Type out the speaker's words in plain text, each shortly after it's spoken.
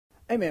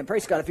Amen.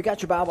 Praise God. If you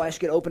got your Bible, I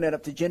ask you to open it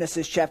up to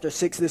Genesis chapter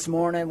 6 this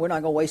morning. We're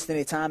not going to waste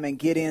any time and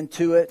get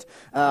into it.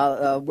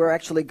 We're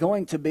actually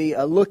going to be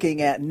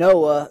looking at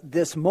Noah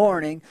this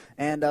morning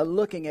and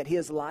looking at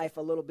his life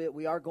a little bit.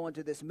 We are going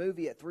to this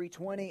movie at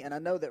 3:20, and I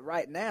know that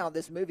right now,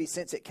 this movie,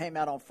 since it came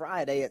out on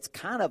Friday, it's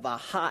kind of a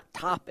hot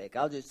topic.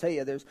 I'll just tell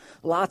you, there's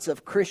lots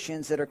of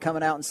Christians that are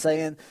coming out and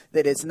saying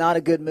that it's not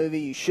a good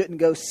movie. You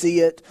shouldn't go see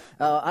it.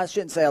 I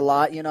shouldn't say a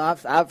lot. You know,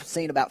 I've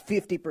seen about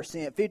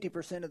 50%.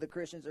 50% of the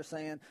Christians are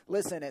saying,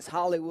 listen, it's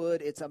Hollywood,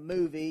 it's a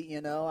movie,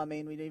 you know. I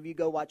mean, if you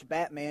go watch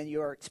Batman,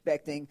 you're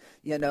expecting,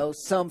 you know,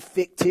 some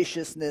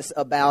fictitiousness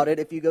about it.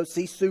 If you go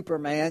see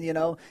Superman, you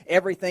know,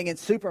 everything in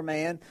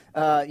Superman,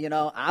 you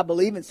know, I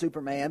believe in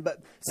Superman,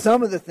 but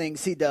some of the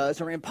things he does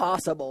are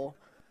impossible.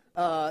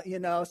 You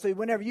know, so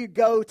whenever you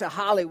go to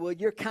Hollywood,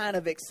 you're kind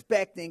of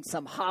expecting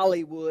some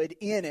Hollywood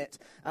in it.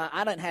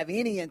 I don't have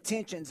any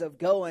intentions of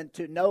going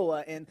to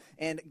Noah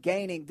and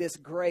gaining this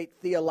great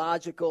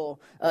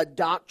theological,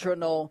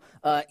 doctrinal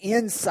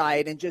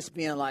insight and just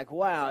being like,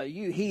 wow,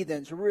 you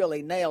heathens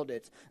really nailed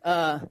it.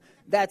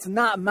 That's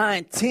not my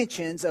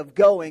intentions of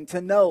going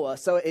to Noah.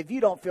 So if you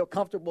don't feel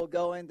comfortable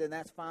going, then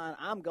that's fine.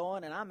 I'm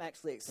going, and I'm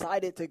actually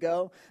excited to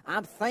go.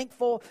 I'm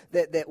thankful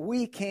that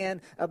we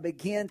can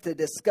begin to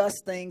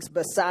discuss things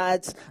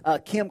besides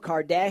Kim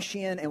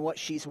Kardashian and what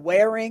she's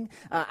wearing.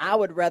 I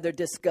would rather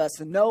discuss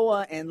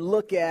Noah and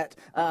look at,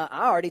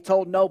 I already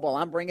told Noble,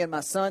 I'm bringing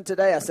my son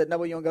today. I said,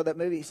 Noble, you want to go to that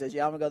movie? He says,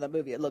 yeah, I'm going to go to that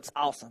movie. It looks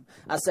awesome.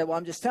 I said, well,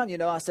 I'm just telling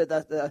you, I said,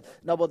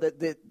 Noble,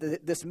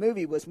 this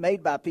movie was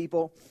made by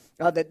people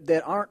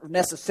that aren't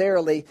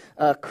necessarily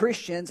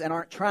Christians and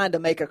aren't trying to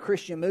make a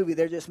Christian movie.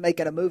 They're just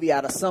making a movie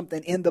out of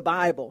something in the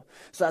Bible.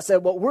 So I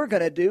said, what we're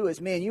going to do is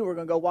me and you are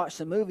going to go watch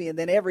the movie, and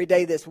then every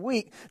day this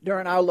week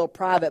during our little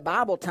private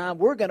Bible time,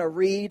 we're going to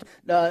read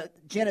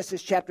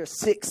Genesis chapter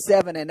 6,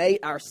 7, and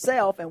 8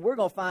 ourselves, and we're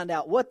going to find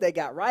out what they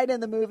got right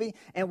in the movie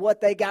and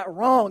what they got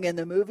wrong in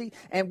the movie.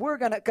 And we're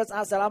going to, because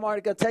I said, I'm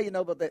already going to tell you,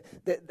 Noble,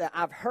 that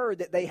I've heard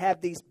that they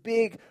have these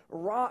big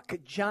rock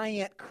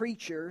giant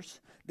creatures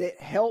that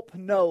help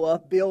Noah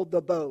build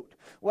the boat.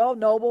 Well,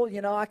 Noble,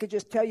 I could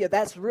just tell you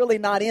that's really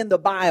not in the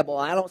Bible.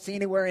 I don't see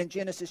anywhere in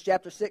Genesis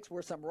chapter 6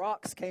 where some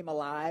rocks came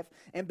alive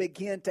and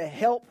began to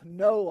help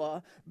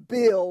Noah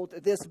build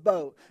this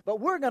boat. But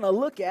we're going to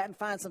look at and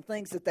find some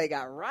things that they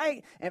got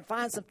right and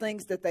find some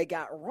things that they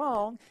got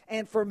wrong.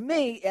 And for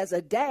me, as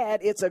a dad,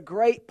 it's a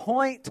great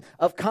point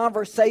of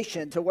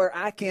conversation to where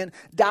I can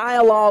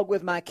dialogue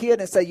with my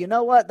kid and say, you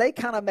know what? They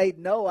kind of made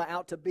Noah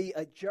out to be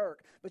a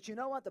jerk. But you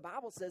know what? The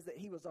Bible says that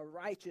he was a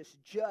righteous,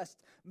 just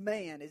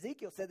man.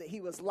 Ezekiel said that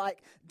he was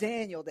like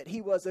Daniel, that he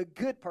was a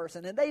good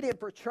person. And they didn't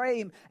portray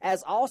him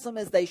as awesome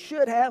as they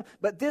should have,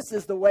 but this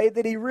is the way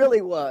that he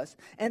really was.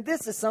 And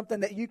this is something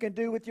that you can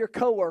do with your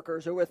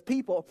coworkers or with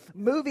people.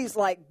 Movies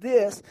like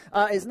this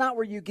is not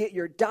where you get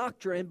your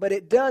doctrine, but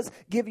it does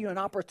give you an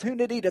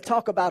opportunity to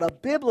talk about a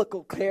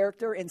biblical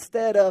character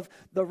instead of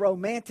the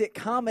romantic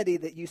comedy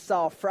that you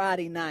saw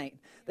Friday night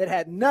that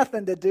had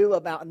nothing to do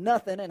about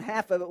nothing, and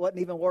half of it wasn't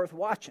even worth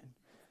watching.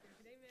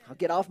 I'll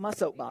get off my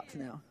soapbox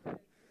now.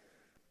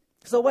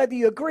 So whether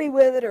you agree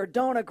with it or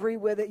don't agree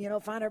with it,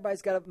 find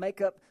everybody's got to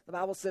make up. The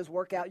Bible says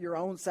work out your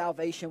own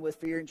salvation with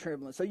fear and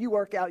trembling. So you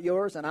work out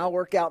yours and I'll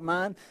work out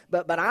mine.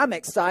 But I'm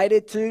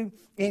excited to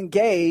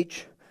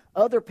engage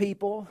other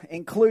people,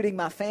 including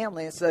my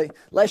family, and say,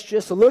 let's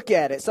just look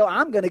at it. So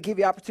I'm going to give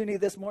you opportunity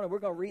this morning. We're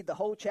going to read the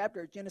whole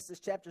chapter of Genesis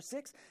chapter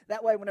 6.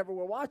 That way, whenever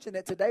we're watching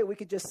it today, we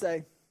could just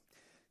say,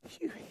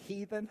 you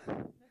heathen,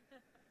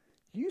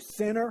 you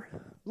sinner,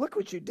 look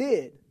what you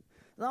did.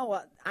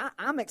 No,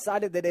 I'm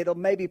excited that it'll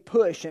maybe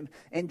push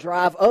and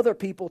drive other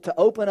people to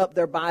open up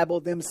their Bible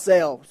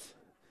themselves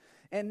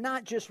and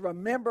not just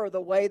remember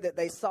the way that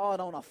they saw it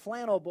on a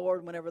flannel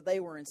board whenever they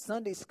were in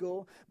Sunday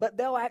school, but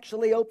they'll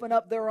actually open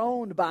up their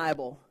own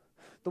Bible,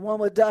 the one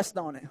with dust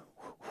on it,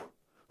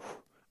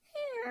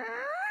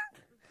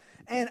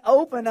 and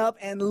open up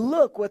and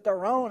look with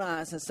their own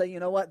eyes and say, you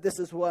know what, this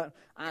is what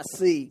I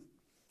see.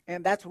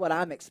 And that's what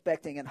I'm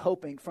expecting and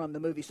hoping from the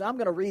movie. So I'm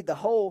going to read the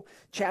whole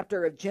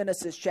chapter of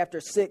Genesis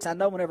chapter 6. I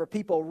know whenever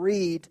people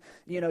read,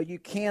 you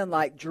can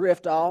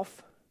drift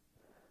off.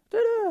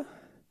 Ta-da!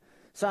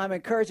 So I'm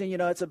encouraging,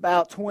 it's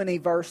about 20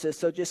 verses,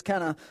 so just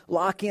kind of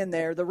lock in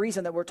there. The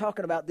reason that we're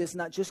talking about this,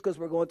 not just because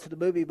we're going to the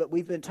movie, but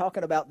we've been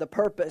talking about the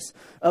purpose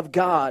of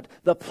God,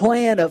 the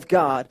plan of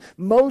God.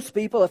 Most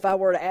people, if I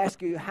were to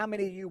ask you, how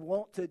many of you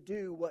want to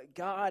do what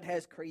God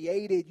has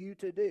created you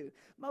to do?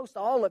 Most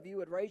all of you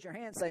would raise your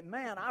hand and say,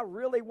 man, I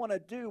really want to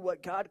do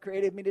what God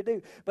created me to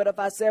do. But if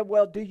I said,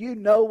 well, do you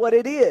know what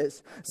it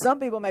is? Some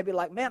people may be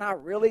like, man, I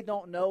really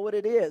don't know what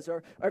it is.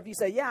 Or if you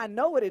say, yeah, I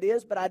know what it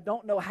is, but I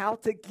don't know how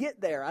to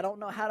get there. I don't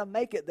know how to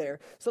make it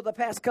there. So the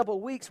past couple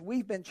of weeks,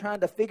 we've been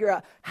trying to figure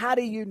out, how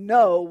do you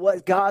know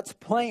what God's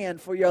plan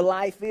for your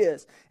life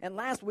is? And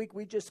last week,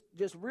 we just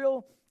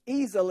real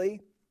easily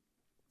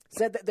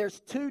said that there's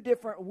two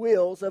different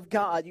wills of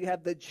God. You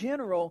have the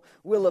general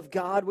will of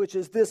God, which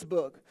is this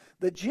book.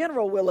 The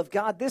general will of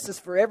God, this is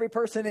for every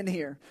person in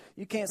here.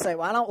 You can't say,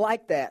 well, I don't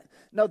like that.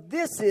 No,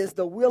 this is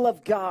the will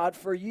of God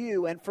for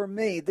you and for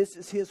me. This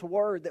is His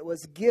word that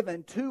was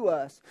given to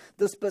us.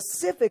 The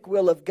specific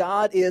will of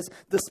God is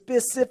the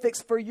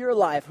specifics for your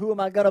life. Who am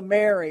I going to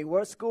marry?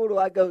 What school do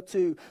I go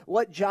to?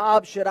 What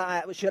job should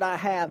I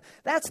have?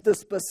 That's the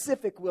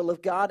specific will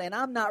of God, and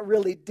I'm not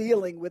really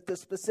dealing with the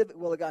specific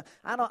will of God.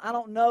 I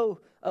don't know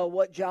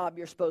what job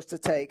you're supposed to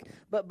take.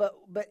 But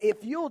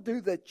if you'll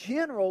do the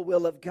general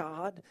will of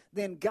God,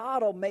 then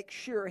God will make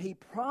sure He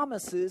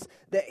promises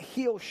that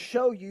He'll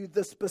show you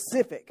the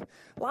specific.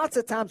 Lots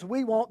of times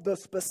we want the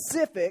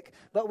specific,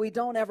 but we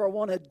don't ever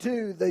want to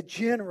do the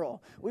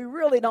general. We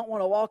really don't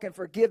want to walk in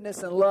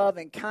forgiveness and love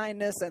and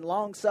kindness and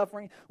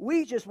long-suffering.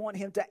 We just want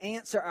Him to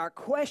answer our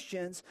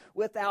questions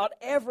without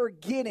ever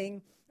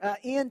getting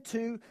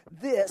into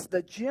this,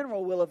 the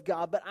general will of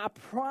God. But I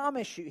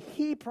promise you,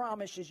 He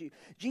promises you.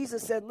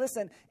 Jesus said,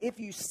 listen,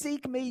 if you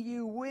seek me,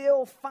 you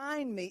will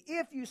find me.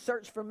 If you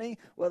search for me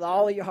with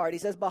all of your heart. He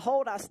says,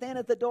 behold, I stand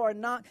at the door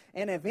and knock.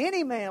 And if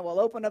any man will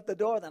open up the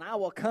door, then I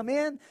will come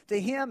in to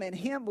him and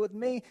him with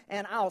me.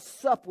 And I'll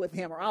sup with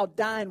him, or I'll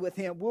dine with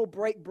him. We'll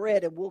break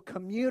bread and we'll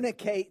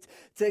communicate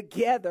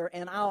together.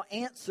 And I'll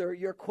answer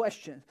your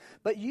questions.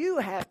 But you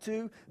have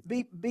to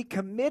be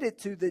committed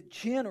to the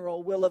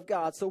general will of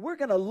God. So we're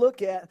going to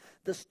look at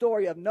the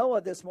story of Noah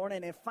this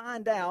morning and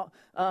find out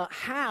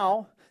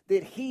how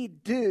did he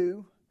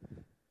do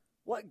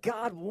what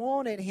God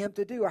wanted him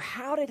to do, or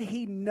how did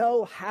he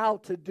know how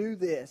to do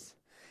this?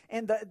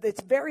 And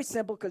it's very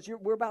simple, because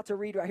we're about to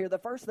read right here. The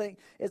first thing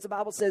is the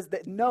Bible says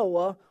that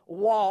Noah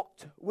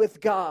walked with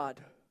God.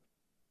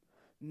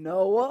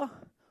 Noah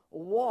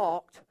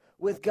walked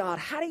with God.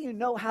 How do you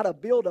know how to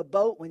build a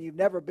boat when you've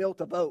never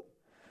built a boat?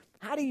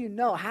 How do you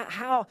know?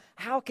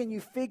 How can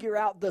you figure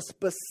out the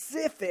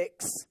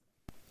specifics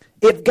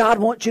if God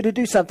wants you to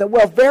do something?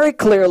 Well, very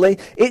clearly,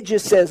 it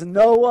just says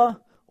Noah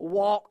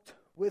walked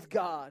with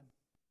God.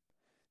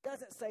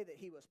 Doesn't say that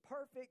he was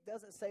perfect.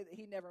 Doesn't say that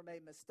he never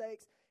made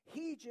mistakes.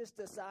 He just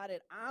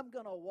decided, I'm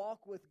going to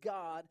walk with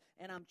God,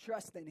 and I'm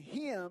trusting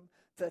Him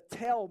to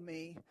tell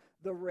me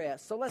the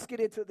rest. So let's get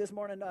into it this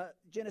morning.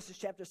 Genesis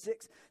chapter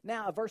 6.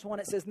 Now, verse 1,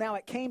 it says, now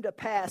it came to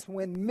pass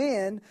when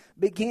men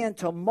began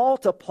to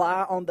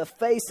multiply on the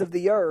face of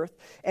the earth,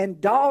 and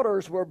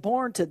daughters were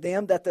born to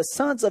them, that the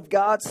sons of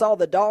God saw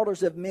the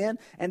daughters of men,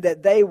 and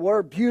that they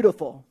were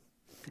beautiful.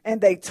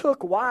 And they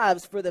took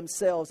wives for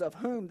themselves, of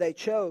whom they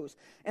chose.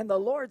 And the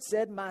Lord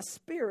said, my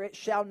spirit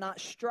shall not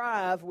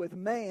strive with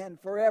man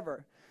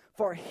forever.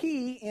 For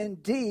he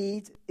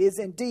is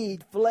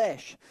indeed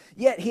flesh.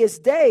 Yet his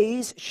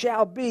days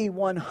shall be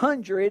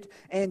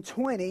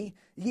 120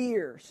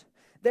 years.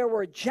 There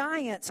were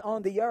giants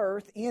on the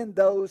earth in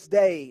those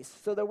days.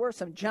 So there were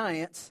some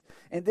giants.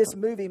 And this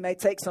movie may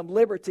take some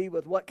liberty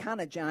with what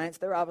kind of giants.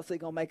 They're obviously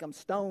going to make them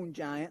stone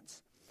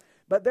giants.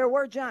 But there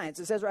were giants.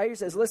 It says right here, it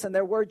says, listen,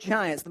 there were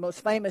giants. The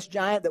most famous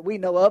giant that we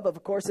know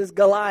of course, is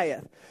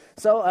Goliath.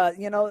 So,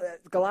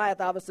 Goliath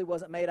obviously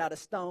wasn't made out of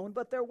stone,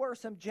 but there were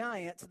some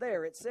giants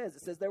there. It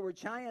says there were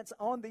giants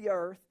on the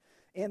earth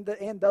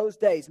in those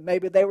days.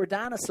 Maybe they were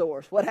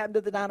dinosaurs. What happened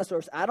to the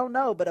dinosaurs? I don't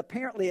know, but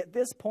apparently at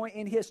this point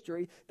in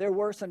history, there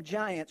were some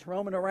giants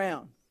roaming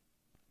around.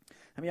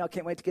 I mean, y'all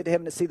can't wait to get to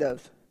heaven to see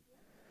those.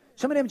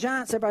 Some of them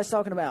giants everybody's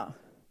talking about.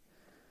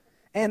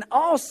 And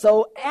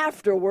also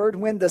afterward,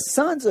 when the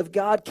sons of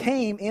God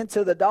came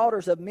into the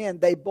daughters of men,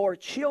 they bore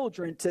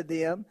children to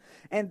them.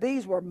 And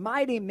these were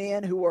mighty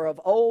men who were of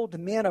old,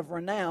 men of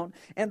renown.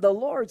 And the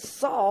Lord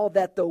saw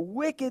that the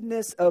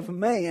wickedness of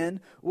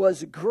man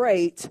was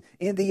great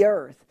in the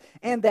earth,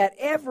 and that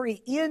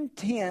every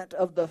intent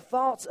of the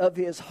thoughts of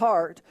his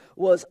heart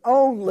was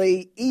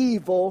only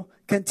evil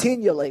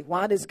continually.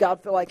 Why does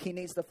God feel like He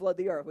needs to flood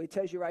the earth? Well, He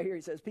tells you right here,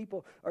 He says,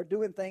 people are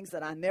doing things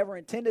that I never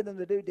intended them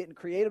to do, didn't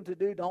create them to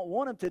do, don't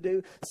want them to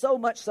do, so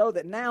much so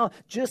that now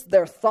just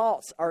their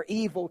thoughts are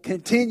evil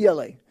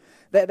continually.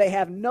 That they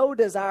have no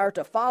desire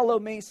to follow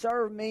me,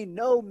 serve me,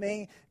 know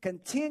me.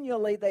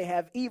 Continually they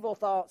have evil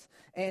thoughts.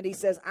 And He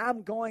says,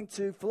 I'm going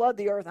to flood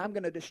the earth. I'm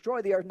going to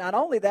destroy the earth. Not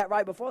only that,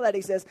 right before that,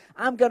 He says,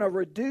 I'm going to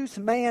reduce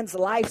man's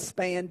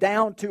lifespan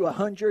down to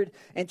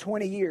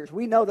 120 years.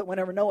 We know that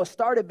whenever Noah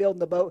started building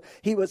the boat,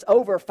 he was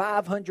over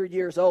 500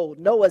 years old.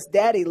 Noah's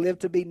daddy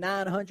lived to be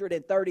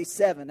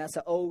 937. That's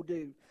an old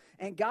dude.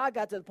 And God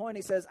got to the point,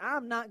 He says,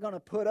 I'm not going to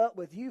put up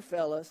with you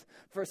fellas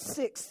for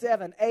 6,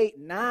 7, 8,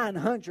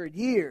 900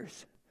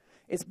 years.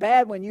 It's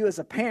bad when you as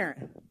a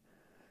parent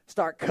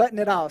start cutting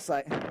it off. It's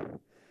like,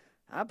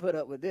 I put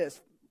up with this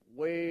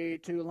way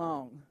too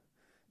long.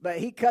 But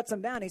He cuts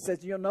them down. He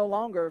says, you'll no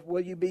longer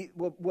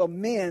will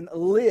men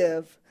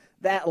live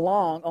that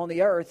long on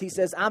the earth. He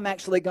says, I'm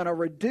actually going to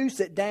reduce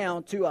it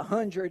down to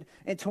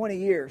 120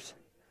 years.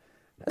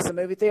 That's a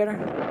movie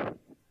theater.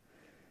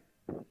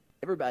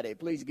 Everybody,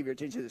 please give your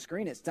attention to the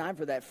screen. It's time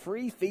for that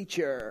free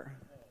feature.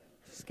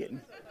 Just kidding.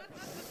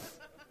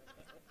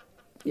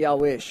 Y'all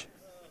wish.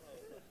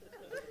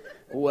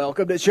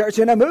 Welcome to church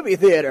in a movie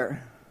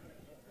theater.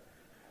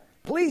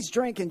 Please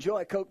drink,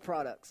 enjoy Coke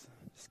products.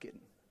 Just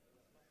kidding.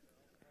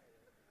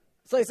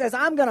 So he says,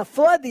 I'm going to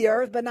flood the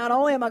earth, but not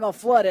only am I going to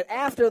flood it,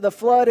 after the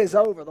flood is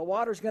over, the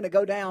water's going to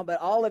go down, but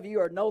all of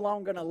you are no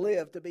longer going to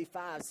live to be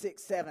 5,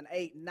 6, 7,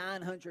 8,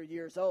 900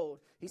 years old.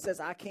 He says,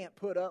 I can't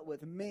put up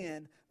with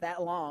men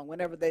that long.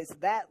 Whenever there's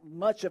that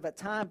much of a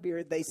time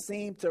period, they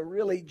seem to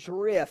really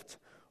drift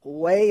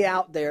way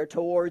out there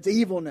towards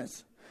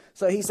evilness.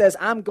 So he says,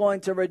 I'm going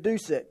to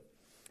reduce it.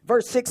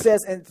 Verse 6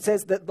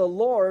 says that the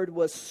Lord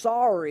was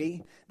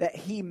sorry that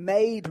he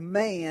made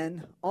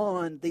man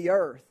on the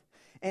earth,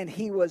 and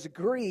he was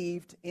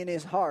grieved in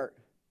his heart.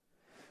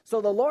 So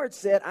the Lord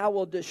said, I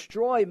will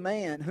destroy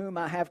man whom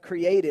I have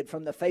created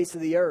from the face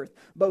of the earth,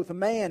 both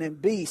man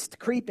and beast,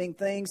 creeping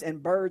things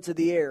and birds of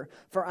the air,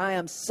 for I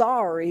am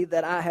sorry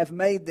that I have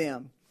made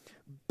them.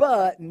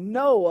 But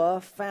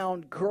Noah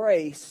found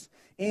grace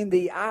in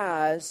the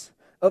eyes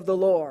of the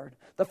Lord.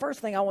 The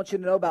first thing I want you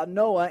to know about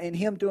Noah and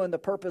him doing the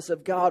purpose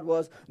of God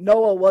was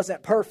Noah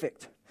wasn't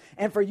perfect.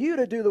 And for you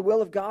to do the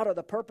will of God or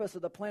the purpose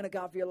of the plan of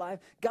God for your life,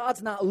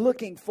 God's not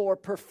looking for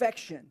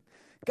perfection.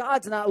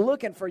 God's not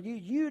looking for you.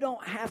 You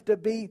don't have to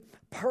be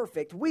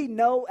perfect. We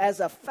know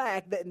as a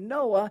fact that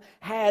Noah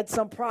had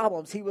some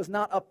problems. He was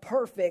not a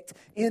perfect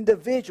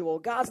individual.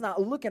 God's not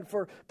looking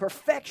for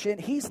perfection.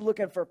 He's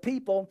looking for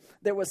people.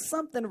 There was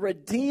something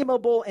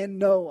redeemable in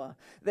Noah.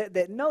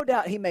 That no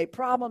doubt he made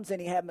problems and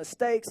he had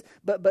mistakes,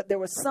 but there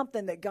was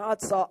something that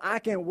God saw, I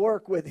can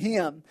work with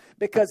him,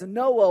 because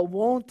Noah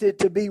wanted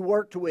to be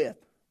worked with.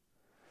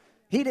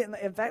 He didn't.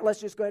 In fact, let's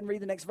just go ahead and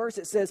read the next verse.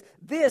 It says,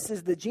 this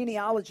is the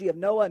genealogy of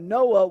Noah.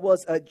 Noah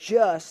was a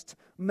just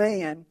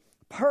man,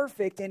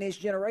 perfect in his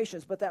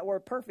generations. But that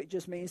word perfect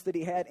just means that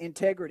he had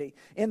integrity.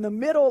 In the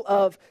middle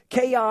of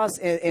chaos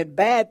and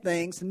bad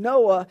things,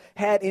 Noah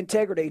had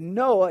integrity.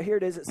 Noah, here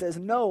it is, it says,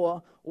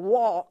 Noah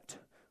walked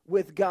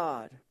with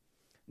God.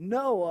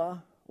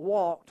 Noah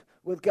walked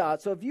with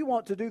God. So if you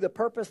want to do the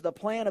purpose, the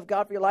plan of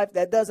God for your life,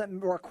 that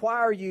doesn't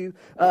require you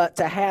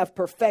to have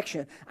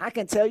perfection. I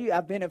can tell you,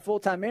 I've been in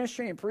full-time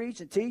ministry and preach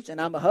and teach, and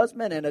I'm a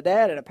husband and a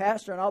dad and a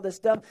pastor and all this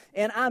stuff,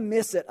 and I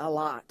miss it a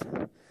lot.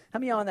 How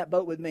many of y'all on that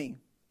boat with me?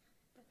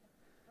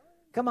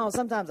 Come on,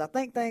 sometimes I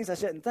think things I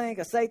shouldn't think.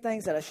 I say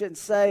things that I shouldn't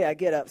say. I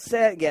get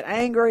upset, get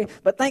angry,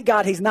 but thank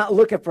God he's not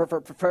looking for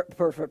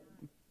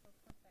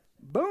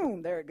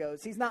boom, there it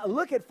goes. He's not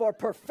looking for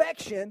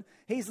perfection.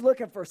 He's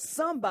looking for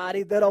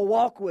somebody that'll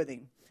walk with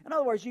him. In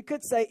other words, you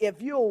could say,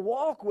 if you'll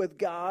walk with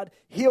God,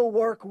 he'll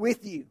work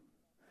with you.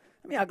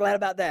 I mean, I'm glad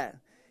about that.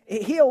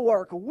 He'll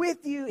work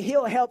with you.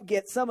 He'll help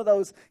get some of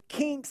those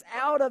kinks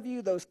out of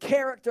you, those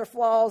character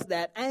flaws,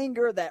 that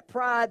anger, that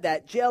pride,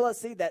 that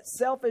jealousy, that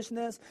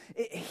selfishness.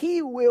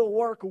 He will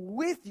work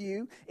with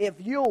you if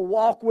you'll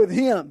walk with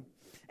him.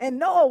 And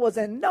Noah was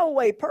in no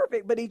way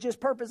perfect, but he just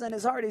purposed in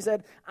his heart. He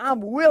said, I'm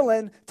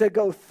willing to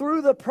go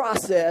through the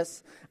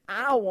process.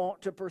 I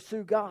want to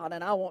pursue God,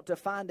 and I want to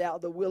find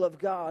out the will of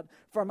God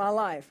for my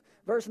life.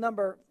 Verse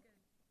number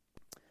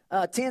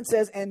 10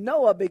 says, and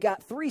Noah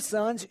begot 3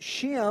 sons,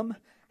 Shem,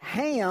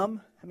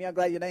 Ham. I mean, I'm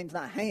glad your name's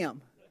not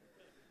Ham.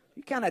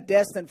 You're kind of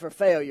destined for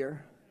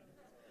failure.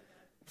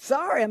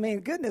 Sorry, I mean,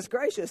 goodness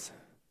gracious.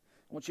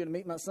 I want you to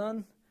meet my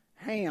son,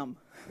 Ham.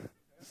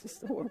 It's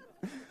just horrible.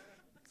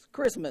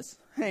 Christmas,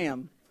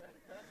 Ham.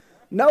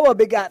 Noah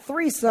begot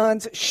 3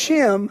 sons,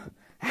 Shem,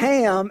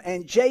 Ham,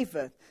 and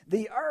Japheth.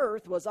 The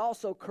earth was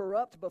also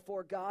corrupt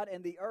before God,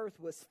 and the earth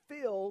was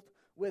filled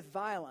with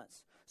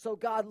violence. So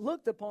God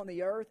looked upon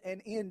the earth,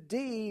 and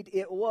indeed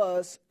it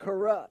was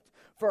corrupt.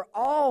 For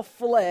all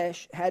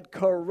flesh had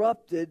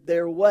corrupted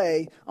their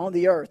way on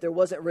the earth. There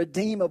wasn't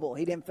redeemable.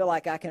 He didn't feel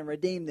like, I can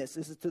redeem this.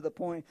 This is to the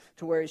point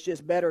to where it's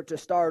just better to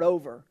start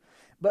over.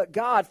 But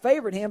God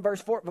favored him.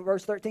 Verse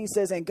 13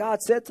 says, and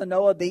God said to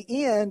Noah, the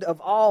end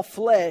of all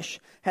flesh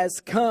has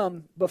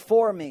come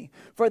before me.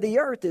 For the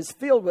earth is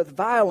filled with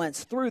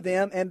violence through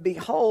them, and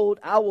behold,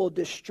 I will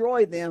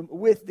destroy them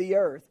with the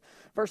earth.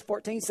 Verse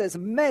 14 says,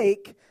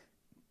 make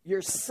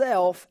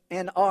yourself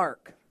an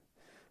ark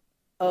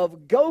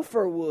of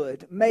gopher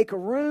wood. Make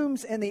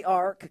rooms in the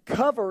ark,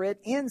 cover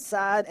it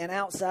inside and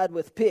outside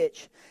with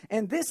pitch.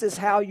 And this is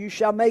how you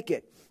shall make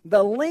it.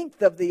 The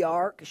length of the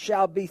ark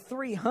shall be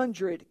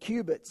 300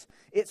 cubits,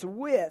 its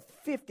width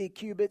 50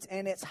 cubits,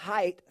 and its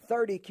height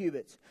 30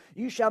 cubits.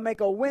 You shall make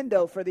a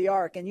window for the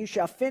ark, and you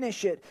shall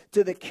finish it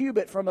to the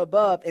cubit from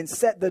above, and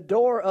set the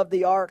door of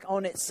the ark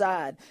on its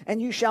side.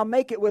 And you shall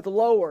make it with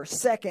lower,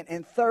 second,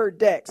 and third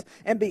decks.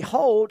 And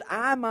behold,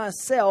 I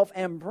myself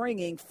am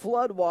bringing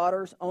flood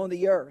waters on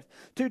the earth,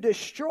 to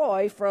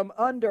destroy from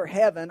under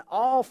heaven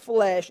all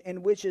flesh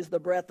in which is the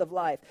breath of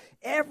life.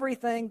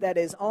 Everything that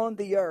is on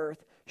the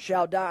earth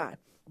shall die.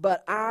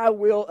 But I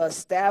will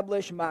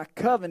establish my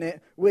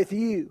covenant with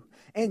you.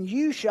 And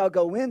you shall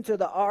go into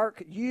the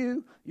ark,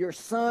 you, your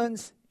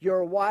sons,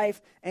 your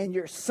wife, and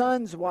your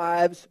sons'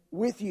 wives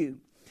with you.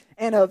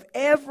 And of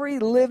every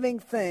living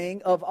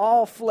thing of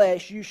all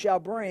flesh you shall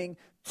bring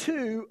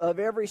two of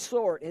every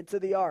sort into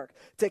the ark,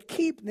 to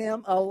keep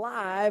them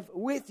alive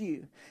with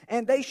you.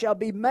 And they shall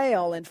be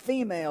male and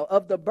female,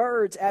 of the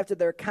birds after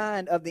their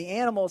kind, of the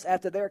animals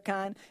after their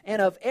kind,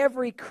 and of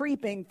every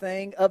creeping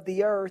thing of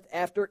the earth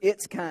after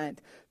its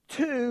kind.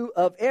 Two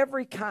of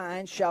every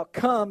kind shall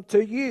come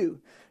to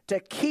you, to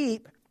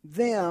keep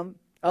them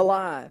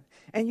alive.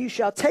 And you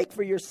shall take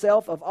for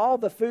yourself of all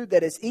the food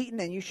that is eaten,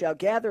 and you shall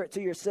gather it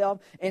to yourself,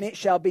 and it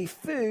shall be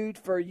food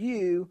for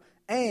you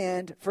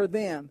and for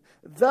them.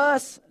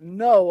 Thus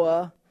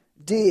Noah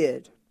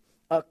did,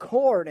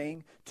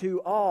 according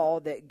to all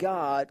that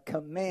God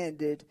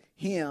commanded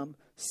him,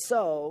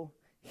 so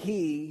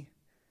he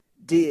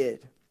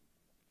did.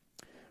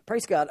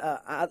 Praise God.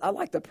 I'd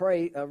like to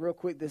pray real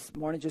quick this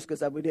morning, just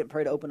because we didn't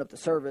pray to open up the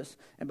service.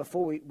 And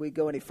before we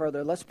go any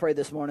further, let's pray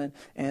this morning,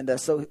 and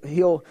so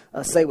he'll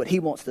say what he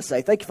wants to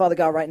say. Thank you, Father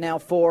God, right now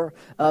for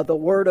the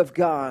word of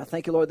God.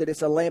 Thank you, Lord, that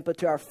it's a lamp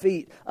unto our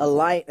feet, a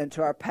light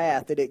unto our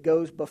path, that it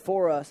goes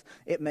before us.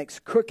 It makes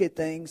crooked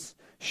things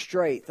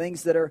straight,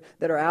 things that are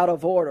out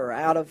of order,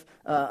 out of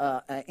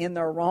in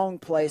their wrong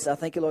place. I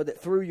thank you, Lord,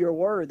 that through your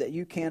word that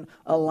you can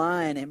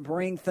align and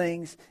bring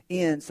things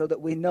in so that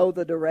we know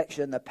the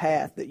direction, the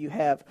path that you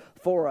have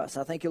for us.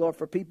 I thank you, Lord,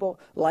 for people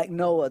like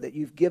Noah, that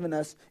you've given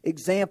us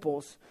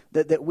examples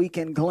that we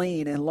can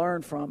glean and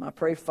learn from. I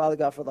pray, Father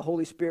God, for the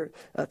Holy Spirit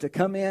to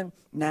come in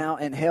now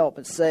and help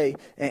and say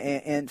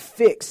and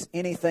fix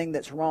anything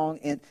that's wrong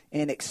and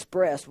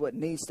express what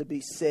needs to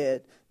be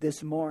said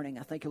this morning.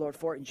 I thank you, Lord,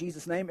 for it in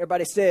Jesus' name.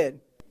 Everybody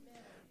said,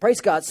 amen. Praise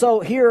God. So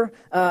here,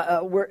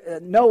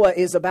 Noah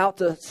is about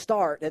to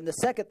start. And the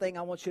second thing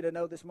I want you to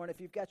know this morning,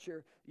 if you've got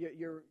your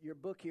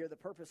book here, The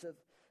Purpose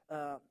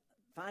of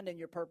Finding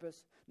Your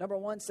Purpose. Number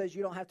one says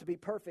you don't have to be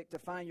perfect to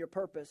find your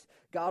purpose.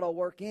 God will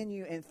work in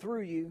you and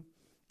through you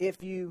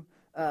if you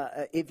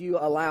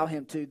allow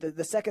him to.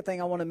 The second thing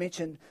I want to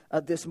mention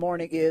this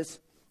morning is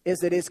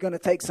that it's going to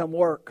take some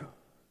work. How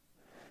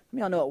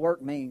many of y'all know what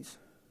work means?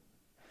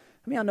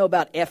 How many of y'all know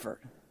about effort?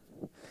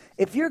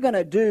 If you're going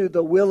to do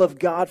the will of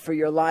God for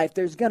your life,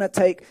 there's going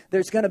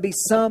to be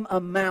some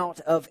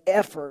amount of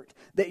effort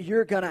that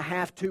you're going to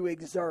have to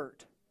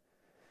exert.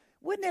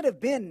 Wouldn't it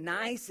have been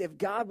nice if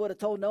God would have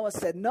told Noah,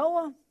 said,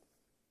 Noah, I'm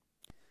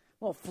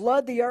going to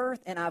flood the earth,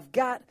 and I've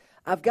got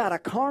a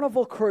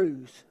carnival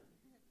cruise.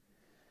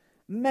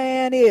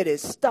 Man, it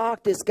is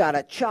stocked. It's got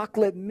a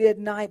chocolate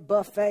midnight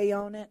buffet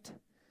on it.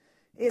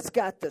 It's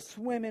got the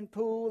swimming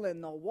pool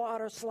and the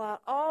water slide.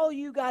 All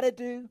you got to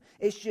do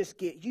is just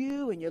get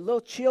you and your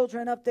little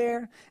children up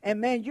there. And,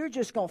 man, you're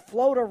just going to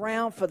float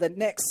around for the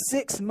next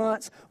 6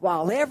 months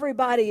while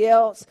everybody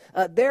else,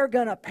 they're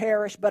going to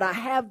perish. But I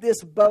have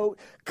this boat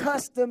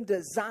custom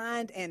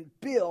designed and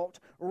built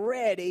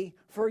ready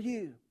for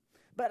you.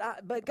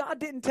 But God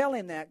didn't tell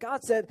him that.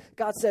 God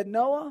said,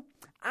 Noah,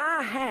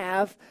 I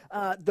have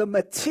the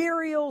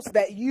materials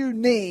that you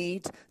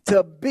need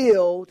to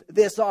build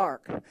this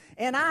ark.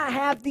 And I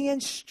have the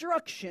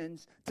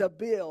instructions to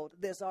build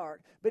this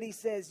ark. But he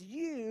says,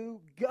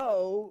 you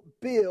go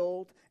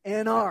build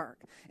an ark.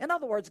 In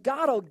other words,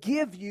 God will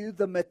give you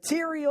the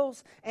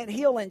materials and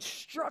he'll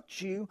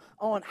instruct you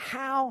on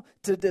how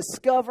to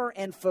discover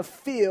and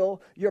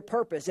fulfill your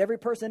purpose. Every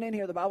person in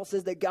here, the Bible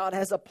says that God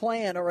has a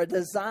plan or a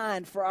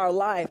design for our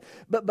life.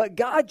 But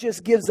God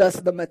just gives us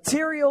the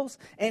materials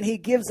and he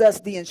gives us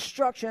the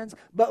instructions,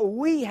 but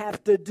we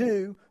have to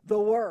do the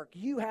work.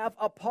 You have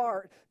a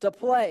part to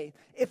play.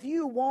 If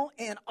you want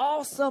an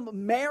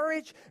awesome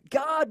marriage,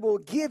 God will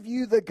give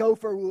you the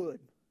gopher wood.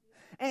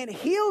 And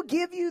he'll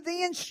give you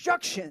the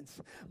instructions.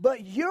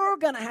 But you're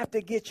going to have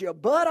to get your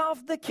butt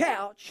off the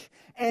couch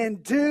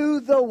and do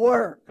the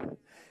work.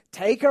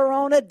 Take her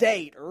on a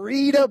date.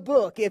 Read a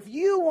book. If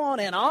you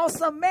want an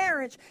awesome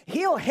marriage,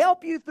 he'll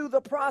help you through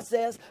the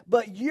process,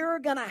 but you're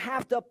going to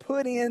have to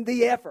put in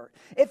the effort.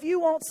 If you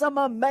want some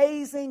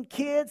amazing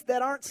kids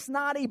that aren't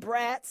snotty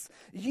brats,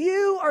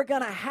 you are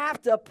going to have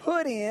to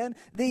put in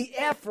the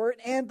effort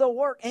and the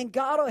work, and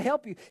God will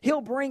help you. He'll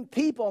bring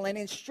people and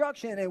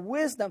instruction and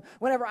wisdom.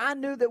 Whenever I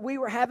knew that we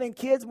were having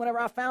kids, whenever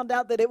I found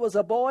out that it was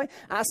a boy,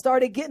 I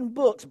started getting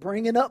books,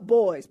 Bringing Up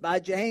Boys by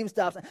James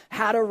Dobson,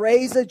 How to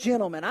Raise a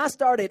Gentleman. I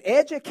started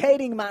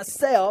educating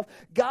myself.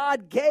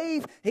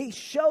 He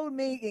showed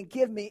me and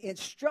gave me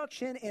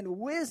instruction and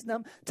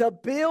wisdom to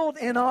build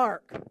an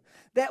ark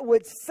that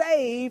would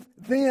save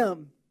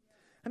them.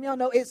 I mean, y'all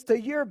know it's to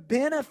your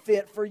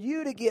benefit for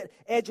you to get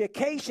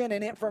education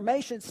and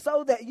information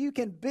so that you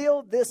can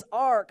build this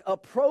ark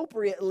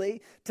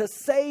appropriately to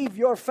save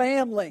your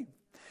family.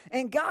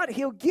 And God,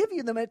 he'll give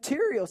you the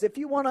materials. If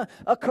you want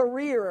a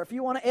career, or if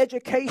you want an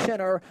education,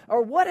 or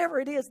whatever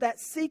it is, that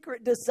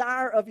secret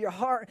desire of your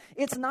heart,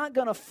 it's not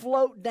going to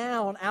float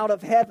down out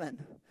of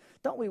heaven.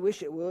 Don't we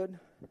wish it would?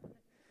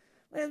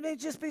 It'd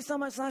just be so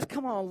much nice.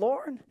 Come on,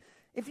 Lord.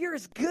 If you're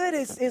as good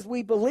as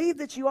we believe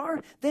that you are,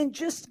 then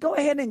just go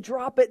ahead and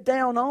drop it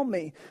down on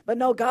me. But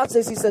no, God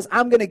says, he says,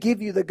 I'm going to give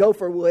you the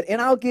gopher wood,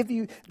 and I'll give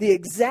you the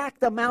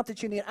exact amount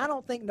that you need. I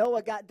don't think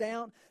Noah got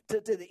down to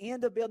the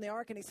end of building the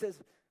ark, and he says,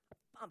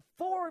 I'm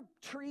 4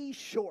 trees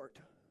short.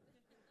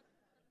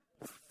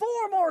 4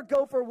 more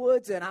gopher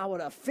woods and I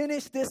would have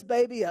finished this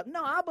baby up.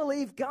 No, I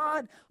believe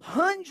God,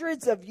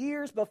 hundreds of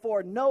years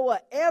before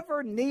Noah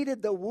ever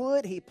needed the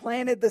wood, he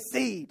planted the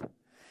seed.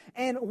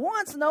 And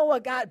once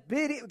Noah got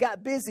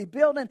busy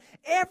building,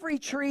 every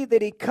tree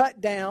that he cut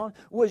down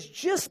was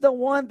just the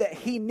one that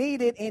he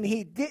needed, and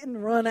he didn't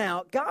run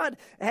out. God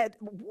had,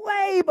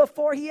 way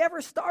before he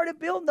ever started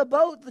building the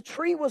boat, the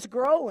tree was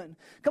growing.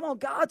 Come on,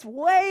 God's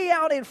way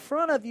out in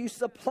front of you,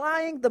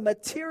 supplying the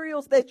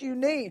materials that you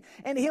need.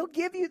 And he'll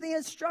give you the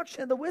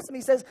instruction and the wisdom.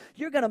 He says,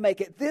 you're going to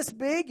make it this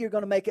big. You're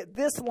going to make it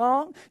this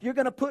long. You're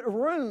going to put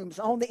rooms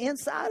on the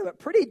inside of it.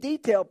 Pretty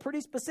detailed,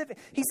 pretty specific.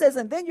 He says,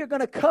 and then you're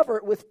going to cover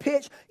it with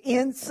pitch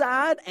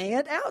inside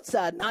and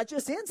outside, not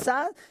just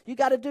inside. You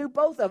got to do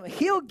both of them.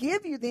 He'll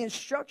give you the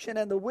instruction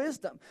and the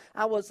wisdom.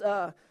 I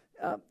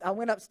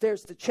went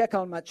upstairs to check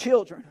on my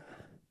children.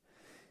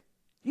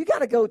 You got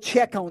to go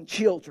check on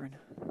children.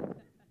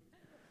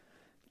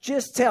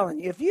 Just telling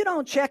you, if you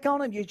don't check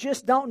on them, you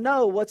just don't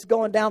know what's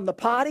going down the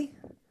potty.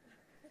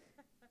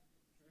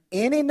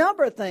 Any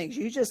number of things.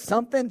 You just,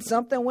 something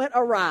went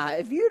awry.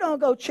 If you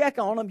don't go check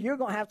on them, you're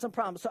going to have some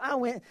problems. So I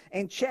went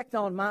and checked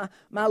on my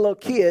little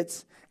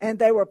kids, and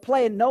they were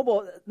playing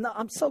Noble. No,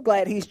 I'm so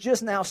glad he's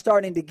just now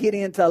starting to get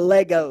into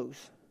Legos.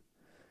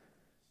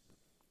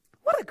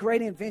 What a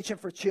great invention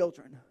for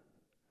children.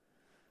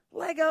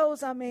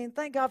 Legos, I mean,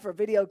 thank God for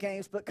video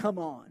games, but come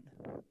on.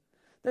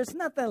 There's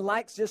nothing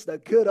like just a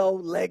good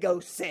old Lego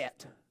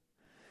set.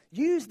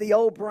 Use the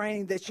old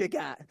brain that you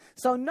got.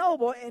 So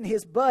Noble and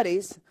his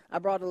buddies, I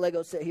brought a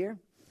Lego set here.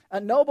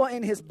 Noble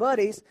and his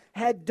buddies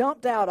had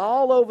dumped out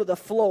all over the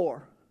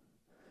floor.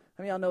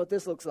 How many of y'all know what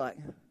this looks like?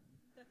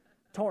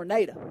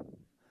 Tornado.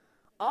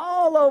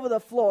 All over the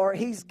floor,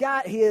 he's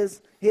got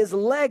his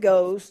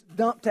Legos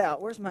dumped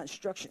out. Where's my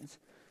instructions?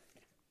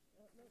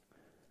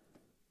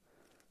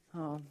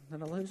 Oh,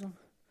 did I lose them?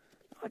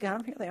 Oh, I got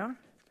them. Here they are.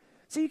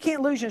 So you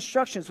can't lose your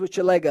instructions with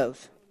your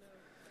Legos.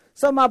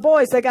 So my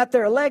boys, they got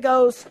their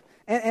Legos,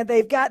 and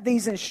they've got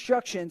these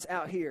instructions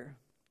out here.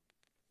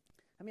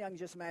 I mean, I can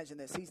just imagine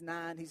this. He's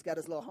 9. He's got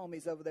his little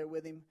homies over there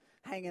with him,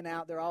 hanging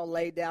out. They're all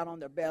laid down on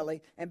their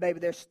belly, and baby,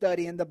 they're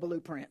studying the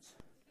blueprints.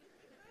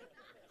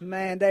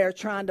 Man, they are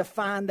trying to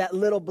find that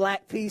little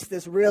black piece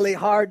that's really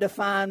hard to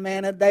find,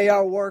 man, and they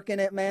are working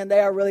it, man. They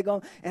are really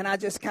going, and I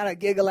just kind of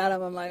giggle at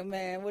them. I'm like,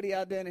 man, what are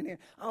y'all doing in here?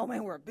 Oh,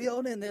 man, we're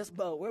building this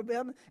boat. We're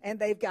building, and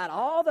they've got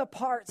all the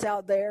parts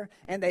out there,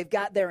 and they've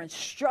got their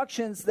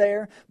instructions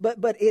there, but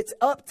it's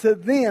up to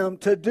them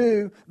to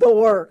do the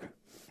work.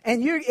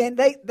 And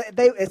they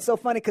it's so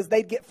funny because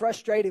they'd get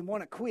frustrated and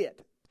want to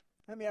quit.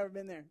 Have you ever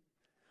been there?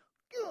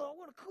 Oh, I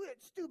want to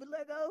quit, stupid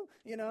Lego,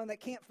 and they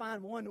can't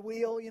find one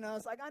wheel,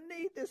 it's like, I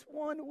need this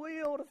one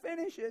wheel to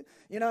finish it,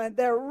 and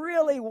they're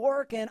really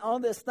working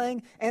on this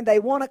thing, and they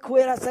want to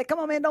quit. I say, come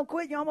on, man, don't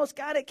quit, you almost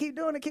got it, keep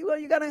doing it,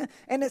 you got to,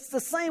 and it's the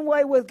same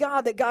way with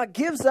God, that God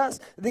gives us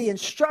the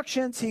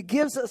instructions, he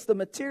gives us the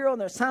material,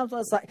 and there's times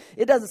when it's like,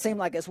 it doesn't seem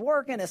like it's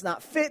working, it's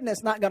not fitting,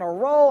 it's not going to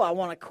roll, I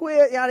want to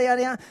quit, yada,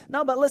 yada, yada.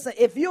 No, but listen,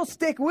 if you'll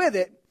stick with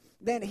it,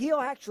 then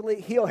he'll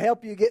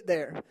help you get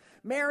there.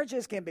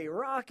 Marriages can be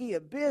rocky,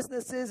 and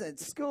businesses and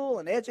school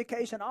and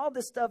education, all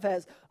this stuff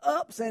has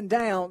ups and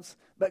downs,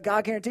 but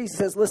God guarantees, he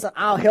says, listen,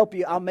 I'll help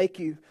you, I'll make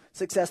you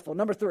successful.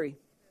 Number 3.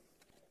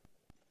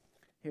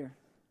 Here.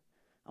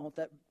 I want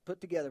that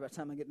put together by the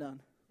time I get done.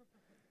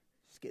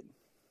 Just kidding.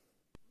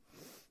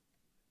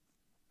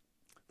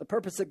 The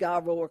purpose of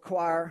God will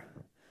require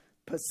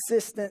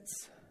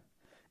persistence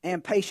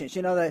and patience.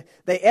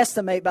 They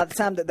estimate by the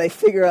time that they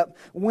figure out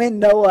when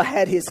Noah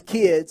had his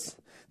kids,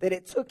 that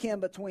it took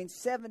him between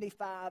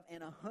 75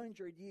 and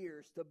 100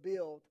 years to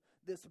build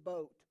this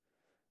boat.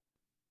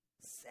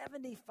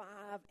 75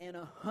 and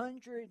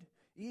 100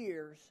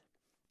 years.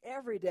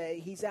 Every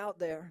day he's out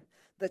there.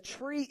 The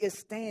tree is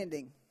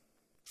standing.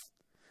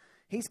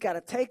 He's got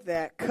to take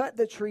that, cut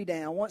the tree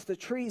down. Once the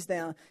tree's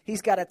down,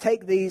 he's got to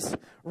take these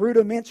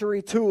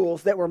rudimentary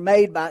tools that were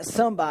made by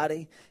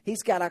somebody.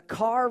 He's got to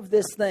carve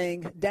this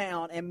thing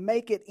down and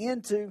make it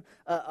into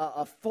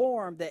a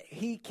form that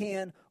he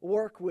can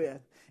work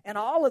with. And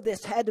all of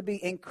this had to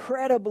be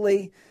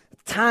incredibly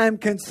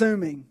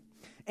time-consuming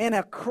and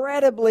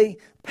incredibly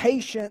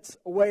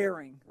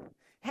patience-wearing.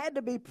 Had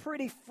to be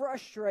pretty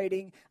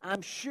frustrating,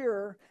 I'm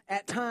sure,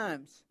 at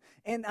times.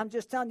 And I'm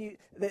just telling you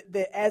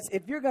that as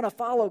if you're going to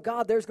follow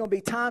God, there's going to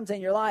be times in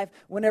your life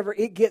whenever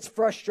it gets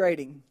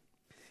frustrating.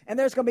 And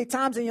there's going to be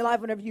times in your life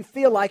whenever you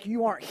feel like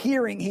you aren't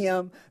hearing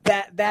him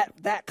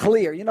that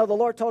clear. The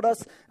Lord told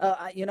us,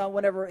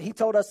 whenever he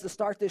told us to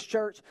start this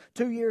church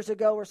 2 years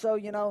ago or so,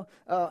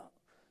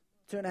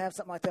 2.5,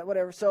 something like that,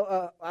 whatever.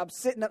 So I'm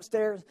sitting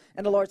upstairs,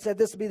 and the Lord said,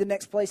 this will be the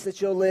next place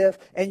that you'll live,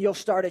 and you'll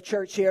start a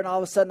church here. And all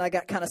of a sudden, I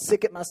got kind of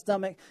sick at my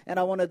stomach, and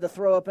I wanted to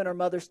throw up in her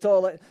mother's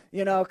toilet,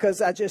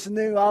 because I just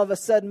knew all of a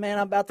sudden, man,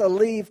 I'm about to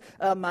leave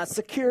my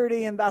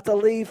security and about to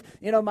leave,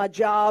 my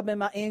job and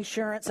my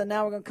insurance, and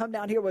now we're going to come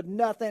down here with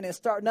nothing and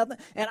start nothing.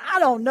 And I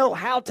don't know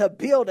how to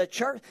build a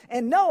church.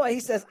 And Noah, he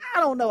says, I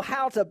don't know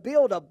how to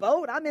build a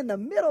boat. I'm in the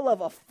middle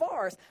of a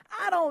forest.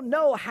 I don't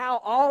know how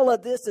all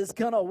of this is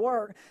going to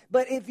work.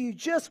 But if you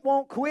just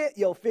won't quit,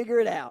 you'll figure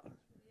it out.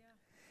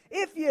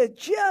 Yeah. If you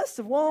just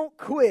won't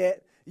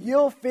quit,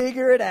 you'll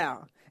figure it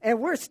out. And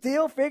we're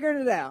still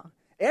figuring it out.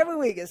 Every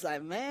week it's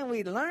like, man,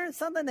 we learned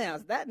something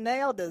else. That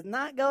nail does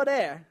not go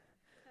there.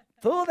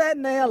 Pull that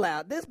nail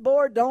out. This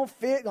board don't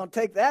fit. Gonna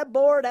take that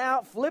board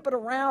out, flip it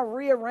around,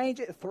 rearrange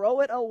it,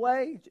 throw it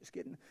away. Just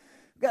kidding.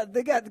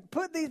 They got to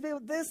put these people.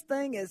 This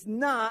thing is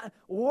not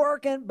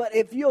working. But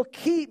if you'll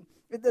keep,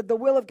 the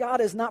will of God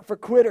is not for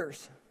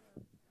quitters.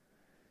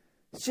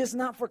 It's just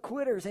not for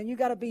quitters, and you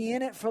got to be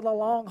in it for the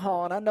long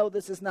haul. And I know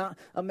this is not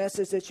a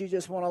message that you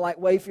just want to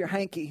wave your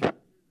hanky,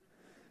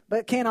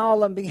 but can't all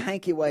of them be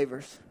hanky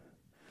wavers?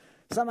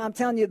 I'm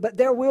telling you, but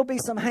there will be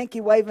some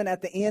hanky waving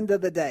at the end of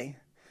the day.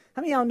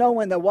 How many of y'all know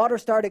when the water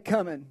started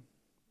coming?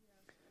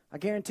 I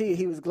guarantee you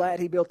he was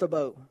glad he built a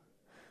boat.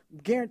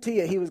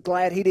 Guarantee you he was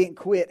glad he didn't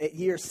quit at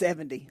year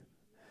 70.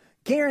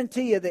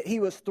 Guarantee you that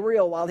he was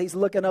thrilled while he's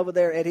looking over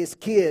there at his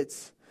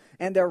kids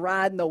and they're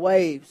riding the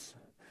waves.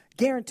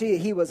 Guarantee you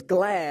he was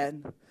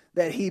glad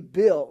that he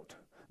built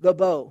the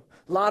boat.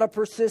 A lot of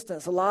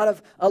persistence, a lot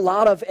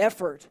of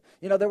effort.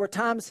 There were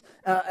times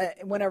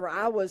whenever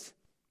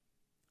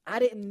I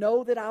didn't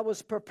know that I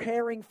was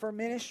preparing for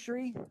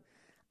ministry.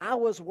 I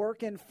was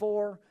working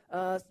for,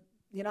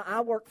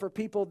 I worked for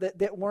people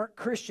that weren't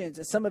Christians.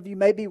 And some of you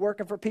may be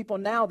working for people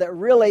now that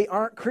really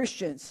aren't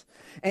Christians.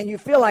 And you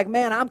feel like,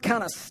 man, I'm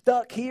kind of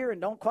stuck here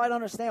and don't quite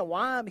understand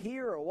why I'm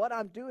here or what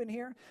I'm doing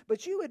here.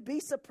 But you would be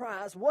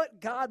surprised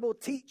what God will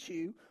teach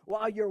you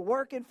while you're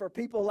working for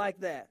people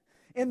like that.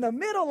 In the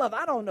middle of,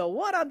 I don't know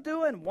what I'm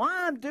doing,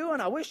 why I'm doing,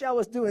 I wish I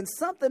was doing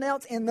something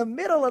else. In the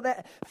middle of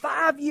that,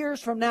 5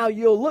 years from now,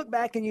 you'll look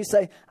back and you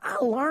say, I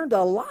learned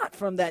a lot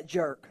from that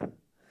jerk.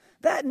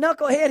 That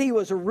knucklehead, he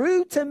was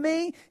rude to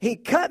me. He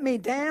cut me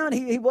down.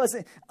 He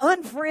wasn't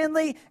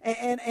unfriendly.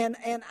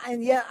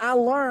 And yet I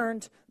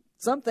learned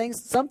some things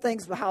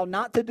how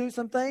not to do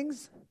some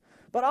things.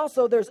 But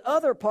also there's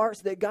other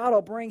parts that God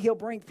will bring. He'll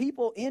bring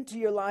people into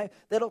your life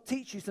that'll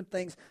teach you some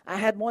things. I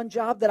had one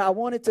job that I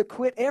wanted to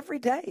quit every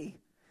day.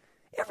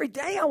 Every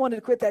day I wanted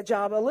to quit that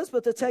job.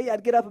 Elizabeth will tell you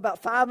I'd get up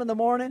about 5 in the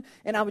morning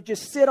and I would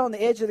just sit on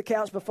the edge of the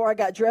couch before I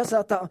got dressed.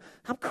 I thought,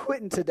 I'm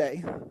quitting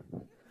today.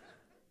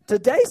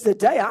 Today's the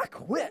day I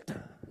quit.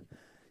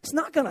 He's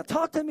not going to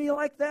talk to me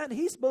like that.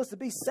 He's supposed to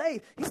be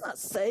saved. He's not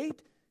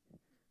saved.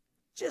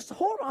 Just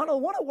hold on. I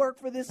don't want to work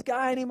for this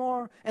guy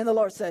anymore. And the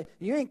Lord said,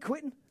 you ain't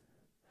quitting?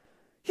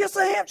 Yes,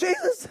 I am,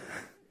 Jesus.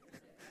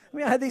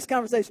 I had these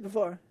conversations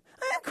before.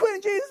 I am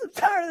quitting, Jesus. I'm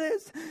tired of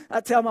this. I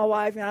tell my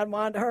wife, I'd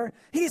whine to her.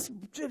 He's, and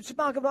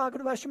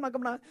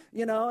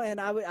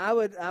I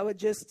would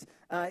just,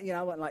 I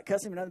wouldn't like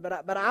cussing or nothing,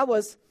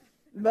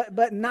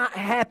 but not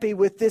happy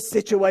with this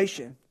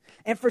situation.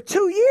 And for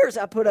 2 years,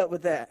 I put up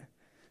with that.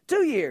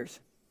 2 years.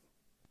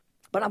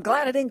 But I'm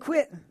glad I didn't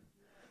quit.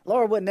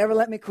 Lord would never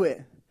let me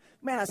quit.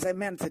 Man, I say,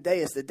 man, today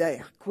is the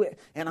day I quit.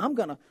 And I'm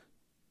going to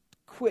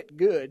quit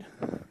good.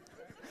 I'm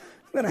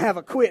going to have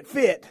a quit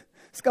fit.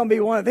 It's going to be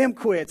one of them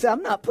quits.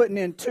 I'm not putting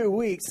in 2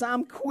 weeks.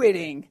 I'm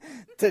quitting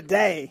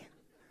today.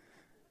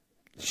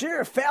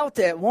 Sure felt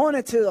it,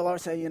 wanted to. The Lord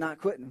said, you're not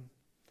quitting.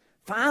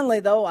 Finally,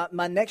 though,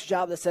 my next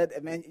job, they said,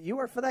 man, you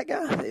work for that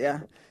guy? I said,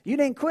 yeah. You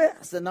didn't quit?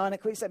 I said, no, I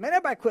didn't quit. He said, man,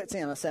 everybody quits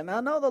him. I said, man, I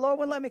know the Lord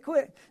wouldn't let me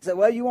quit. He said,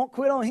 well, you won't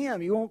quit on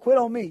him. You won't quit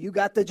on me. You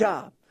got the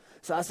job.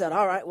 So I said,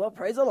 all right, well,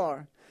 praise the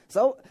Lord.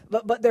 So,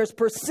 but there's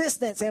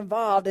persistence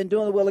involved in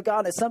doing the will of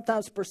God. And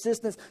sometimes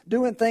persistence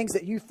doing things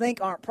that you think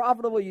aren't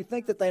profitable, you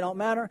think that they don't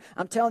matter.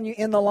 I'm telling you,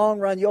 in the long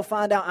run, you'll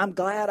find out I'm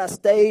glad I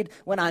stayed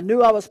when I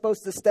knew I was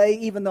supposed to stay,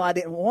 even though I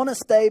didn't want to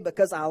stay,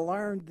 because I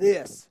learned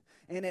this.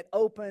 And it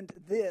opened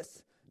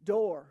this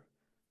door.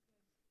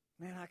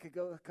 Man, I could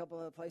go a couple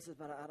other places,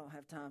 but I don't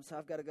have time, so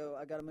I've got to go.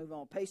 I've got to move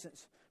on.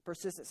 Patience,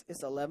 persistence.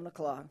 It's 11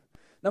 o'clock.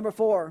 Number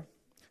 4,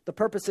 the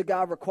purpose of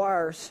God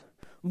requires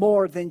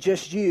more than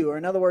just you. Or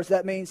in other words,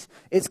 that means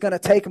it's going to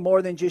take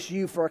more than just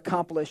you for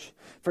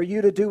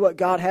you to do what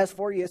God has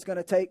for you. It's going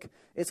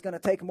to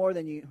take more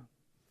than you.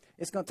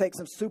 It's going to take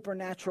some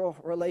supernatural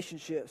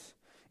relationships.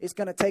 It's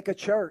going to take a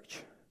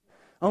church.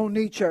 Oh,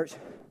 need church.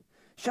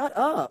 Shut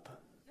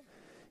up.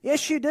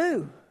 Yes, you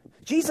do.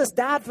 Jesus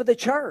died for the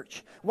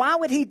church. Why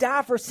would he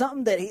die for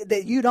something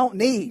that you don't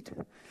need?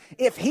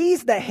 If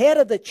he's the head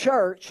of the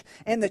church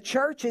and the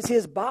church is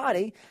his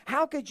body,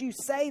 how could you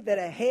say that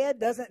a head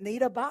doesn't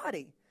need a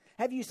body?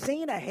 Have you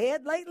seen a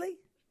head lately?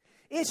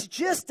 It's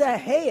just a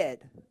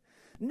head.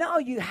 No,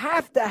 you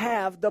have to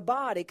have the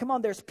body. Come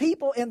on, there's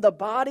people in the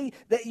body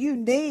that you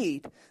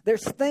need.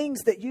 There's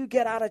things that you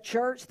get out of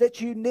church that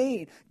you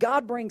need.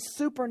 God brings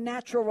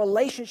supernatural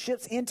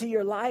relationships into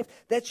your life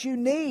that you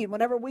need.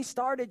 Whenever we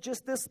started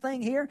just this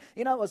thing here,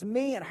 it was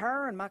me and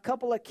her and my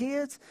couple of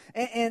kids.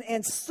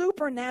 And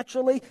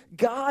supernaturally,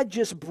 God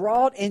just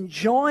brought and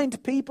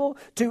joined people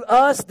to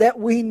us that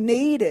we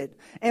needed.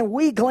 And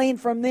we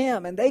gleaned from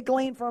them and they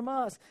gleaned from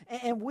us.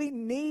 And we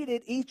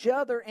needed each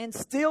other and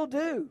still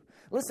do.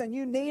 Listen,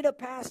 you need a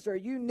pastor.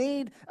 You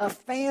need a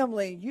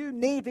family. You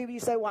need people.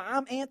 You say, well,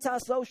 I'm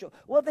antisocial.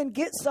 Well, then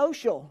get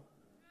social.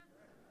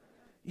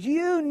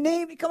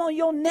 Come on,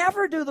 you'll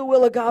never do the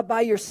will of God by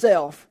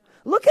yourself.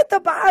 Look at the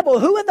Bible.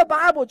 Who in the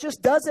Bible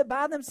just does it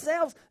by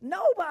themselves?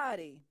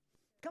 Nobody.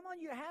 Come on,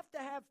 you have to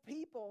have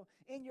people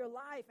in your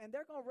life, and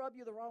they're going to rub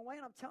you the wrong way.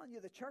 And I'm telling you,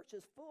 the church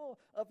is full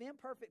of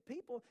imperfect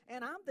people,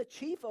 and I'm the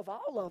chief of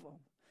all of them.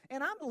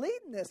 And I'm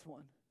leading this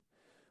one.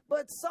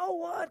 But so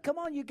what? Come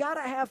on, you got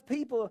to have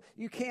people.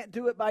 You can't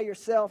do it by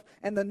yourself.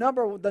 And the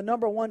number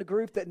one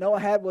group that Noah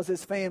had was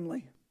his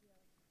family.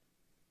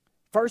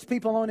 First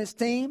people on his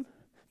team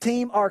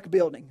ark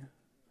building.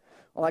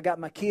 Well, I got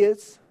my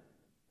kids.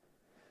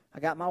 I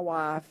got my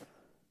wife.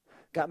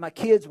 Got my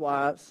kids'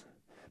 wives.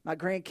 My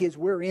grandkids.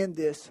 We're in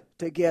this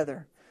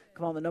together.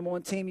 Come on, the number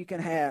one team you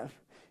can have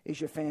is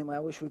your family.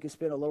 I wish we could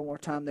spend a little more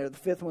time there. The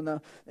fifth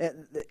one,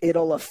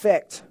 it'll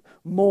affect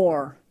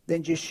more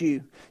than just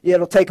you. Yeah,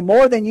 it'll take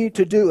more than you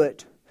to do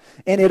it,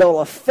 and it'll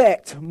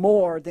affect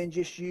more than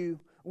just you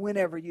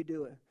whenever you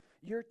do it.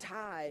 You're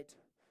tied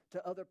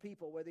to other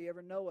people, whether you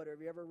ever know it or if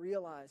you ever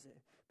realize it.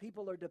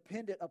 People are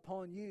dependent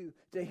upon you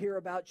to hear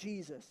about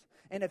Jesus.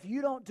 And if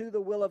you don't do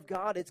the will of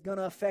God, it's going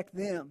to affect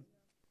them.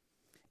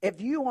 If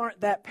you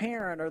aren't that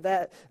parent or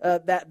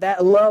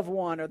that loved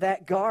one or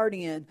that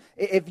guardian,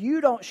 if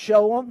you don't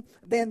show them,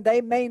 then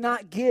they may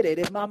not get it.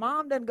 If my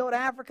mom doesn't go to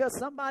Africa,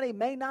 somebody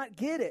may not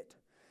get it.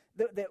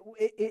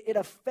 It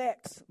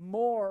affects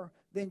more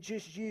than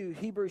just you.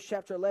 Hebrews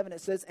chapter 11, it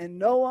says, and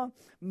Noah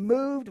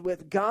moved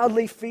with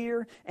godly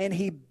fear, and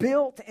he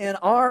built an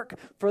ark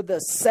for the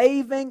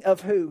saving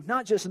of who?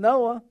 Not just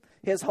Noah,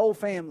 his whole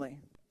family.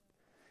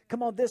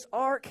 Come on, this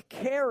ark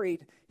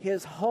carried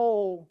his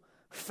whole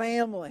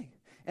family.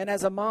 And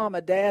as a mom,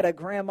 a dad, a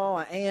grandma,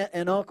 an aunt,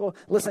 an uncle,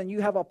 listen,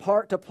 you have a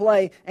part to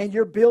play, and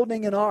you're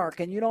building an ark,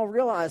 and you don't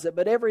realize it,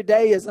 but every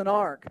day is an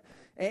ark.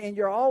 And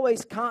you're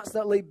always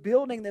constantly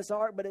building this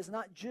ark, but it's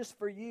not just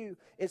for you.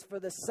 It's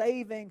for the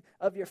saving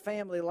of your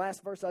family. The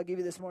last verse I'll give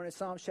you this morning is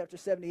Psalms chapter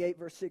 78,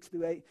 verse 6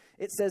 through 8.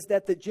 It says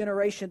that the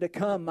generation to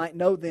come might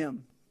know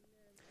them,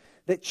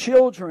 that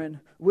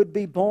children would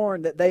be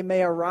born, that they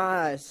may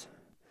arise.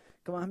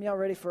 Come on, how many of y'all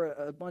ready for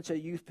a bunch of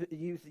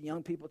youth,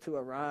 young people to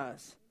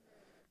arise?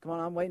 Come on,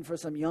 I'm waiting for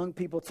some young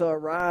people to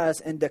arise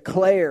and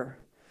declare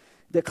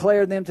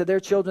them to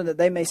their children that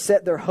they may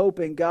set their hope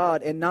in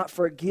God and not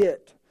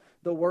forget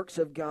the works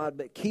of God,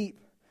 but keep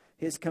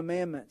His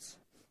commandments,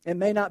 and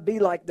may not be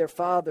like their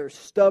fathers,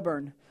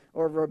 stubborn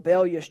or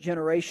rebellious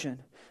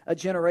generation, a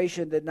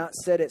generation that did not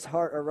set its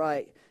heart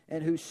aright,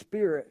 and whose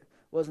spirit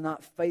was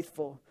not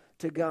faithful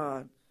to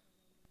God.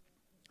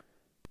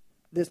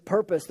 This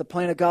purpose, the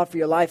plan of God for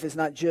your life, is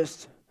not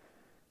just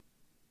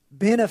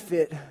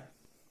benefit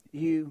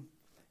you,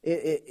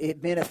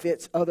 it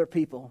benefits other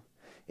people.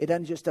 It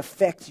doesn't just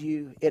affect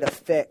you, it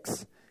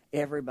affects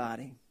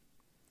everybody.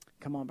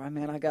 Come on, Brian,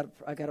 man, I got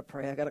to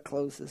pray. I got to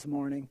close this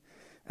morning.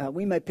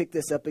 We may pick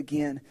this up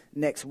again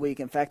next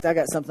week. In fact, I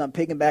got something I'm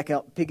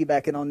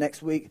piggybacking on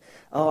next week.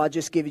 Oh, I'll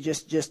just give you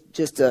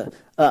just a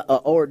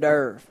hors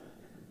d'oeuvre.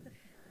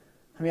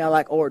 I mean, I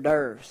like hors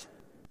d'oeuvres.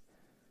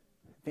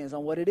 Depends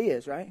on what it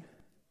is, right?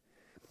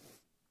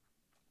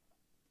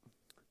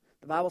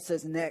 The Bible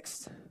says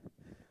next,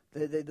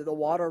 the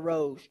water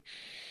rose.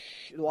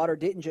 The water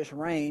didn't just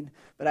rain,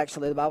 but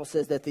actually the Bible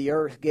says that the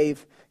earth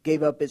gave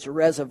up its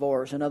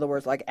reservoirs. In other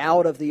words, like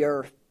out of the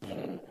earth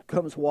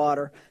comes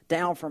water,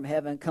 down from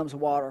heaven comes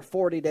water.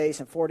 40 days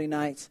and 40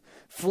 nights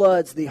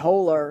floods the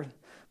whole earth.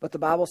 But the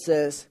Bible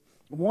says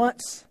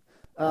once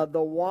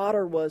the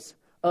water was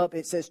up,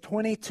 it says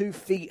 22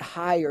 feet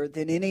higher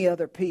than any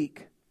other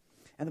peak.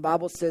 And the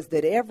Bible says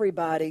that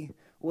everybody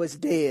was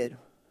dead.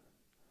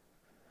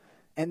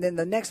 And then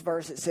the next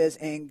verse it says,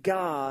 and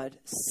God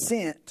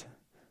sent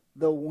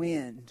the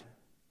wind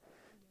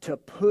to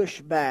push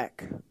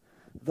back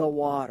the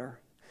water.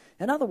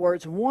 In other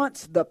words,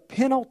 once the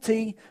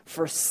penalty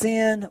for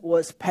sin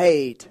was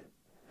paid,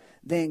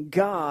 then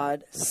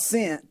God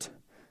sent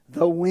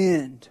the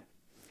wind.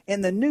 In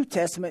the New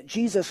Testament,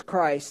 Jesus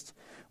Christ,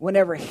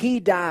 whenever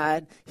He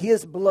died,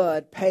 His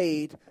blood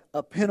paid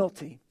a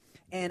penalty.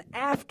 And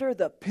after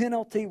the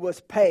penalty was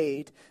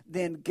paid,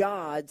 then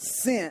God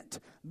sent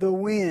the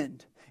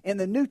wind. In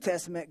the New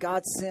Testament,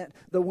 God sent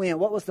the wind.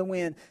 What was the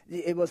wind?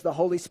 It was the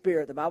Holy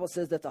Spirit. The Bible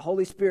says that the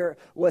Holy Spirit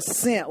was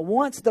sent.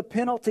 Once the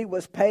penalty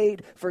was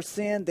paid for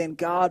sin, then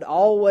God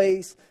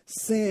always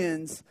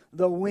sends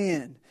the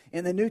wind.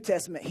 In the New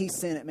Testament, He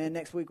sent it, man.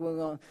 Next week,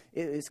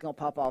 it's going to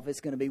pop off.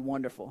 It's going to be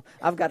wonderful.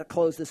 I've got to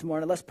close this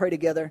morning. Let's pray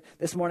together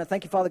this morning.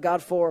 Thank you, Father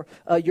God, for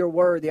your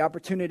word, the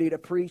opportunity to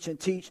preach and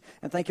teach.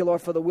 And thank you,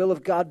 Lord, for the will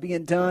of God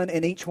being done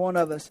in each one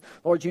of us.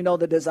 Lord, you know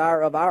the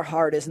desire of our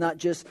heart is not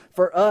just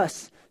for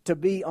us to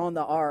be on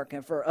the ark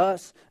and for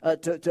us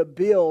to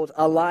build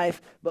a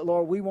life, but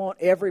Lord, we want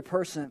every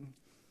person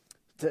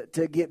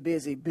to get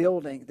busy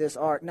building this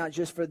ark, not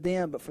just for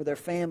them, but for their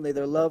family,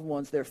 their loved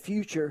ones, their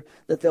future,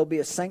 that there'll be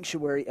a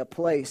sanctuary, a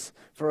place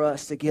for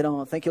us to get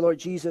on. Thank you, Lord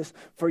Jesus,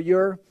 for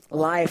your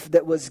life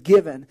that was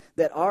given,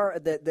 that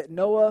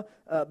Noah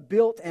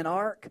built an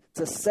ark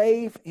to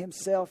save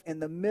himself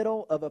in the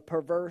middle of a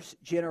perverse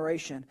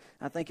generation.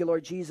 I thank you,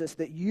 Lord Jesus,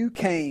 that you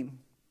came,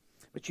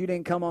 but you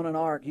didn't come on an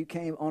ark. You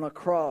came on a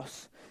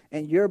cross,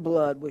 and your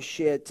blood was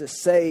shed to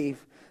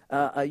save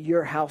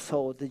your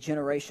household, the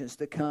generations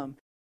to come.